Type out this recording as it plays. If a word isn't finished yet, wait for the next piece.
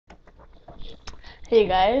Hey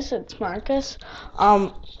guys, it's Marcus. I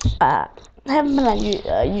haven't been on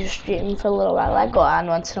Ustream for a little while. I go on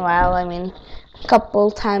once in a while. I mean, a couple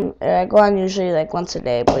times. I go on usually like once a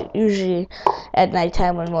day, but usually at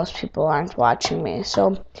nighttime when most people aren't watching me.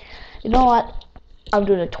 So, you know what? I'm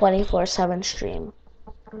doing a 24/7 stream.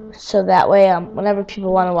 So that way, whenever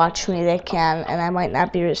people want to watch me, they can, and I might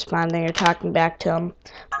not be responding or talking back to them,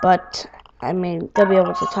 but I mean, they'll be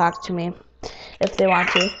able to talk to me if they want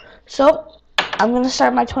to. So, I'm going to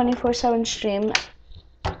start my 24/7 stream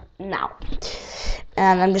now.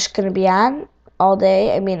 And I'm just going to be on all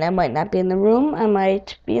day. I mean, I might not be in the room. I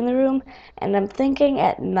might be in the room. And I'm thinking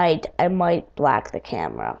at night I might black the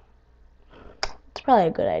camera. It's probably a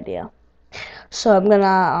good idea. So I'm going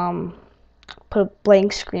to put a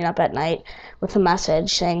blank screen up at night with a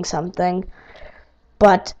message saying something.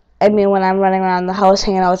 But I mean, when I'm running around the house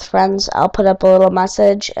hanging out with friends, I'll put up a little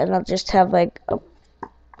message and I'll just have like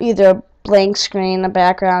either a blank screen, a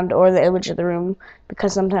background, or the image of the room,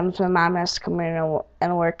 because sometimes my mom has to come in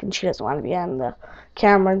and work and she doesn't want to be on the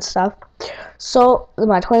camera and stuff. So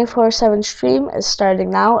my 24/7 stream is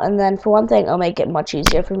starting now, and then for one thing, it'll make it much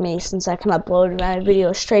easier for me since I can upload my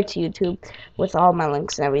video straight to YouTube with all my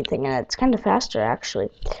links and everything, and it's kind of faster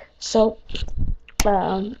actually. So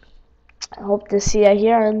I hope to see you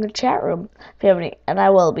here in the chat room. If you have any, and I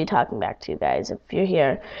will be talking back to you guys if you're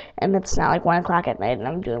here, and it's not like 1 o'clock at night and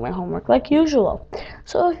I'm doing my homework like usual.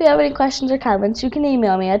 So if you have any questions or comments, you can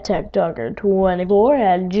email me at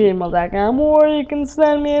techtalker24@gmail.com, or you can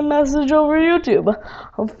send me a message over YouTube.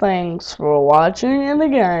 Thanks for watching, and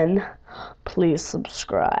again, please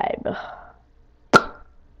subscribe.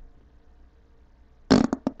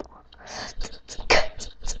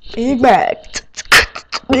 Big Mac.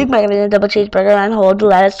 Big Mac and a double cheeseburger on hold,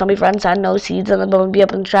 lettuce, don't be friends on, no seeds on the bone, be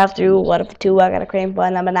up in the drive-through. What if two? I got a cream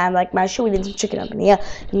bun, I'm a nine like my shoe, we need some chicken up in here.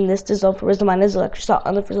 And this is all for wisdom on his electric salt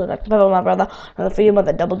on the frizzle, Dr. Pepper, my brother, another for your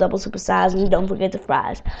mother, double super size, and don't forget the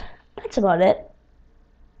fries. That's about it.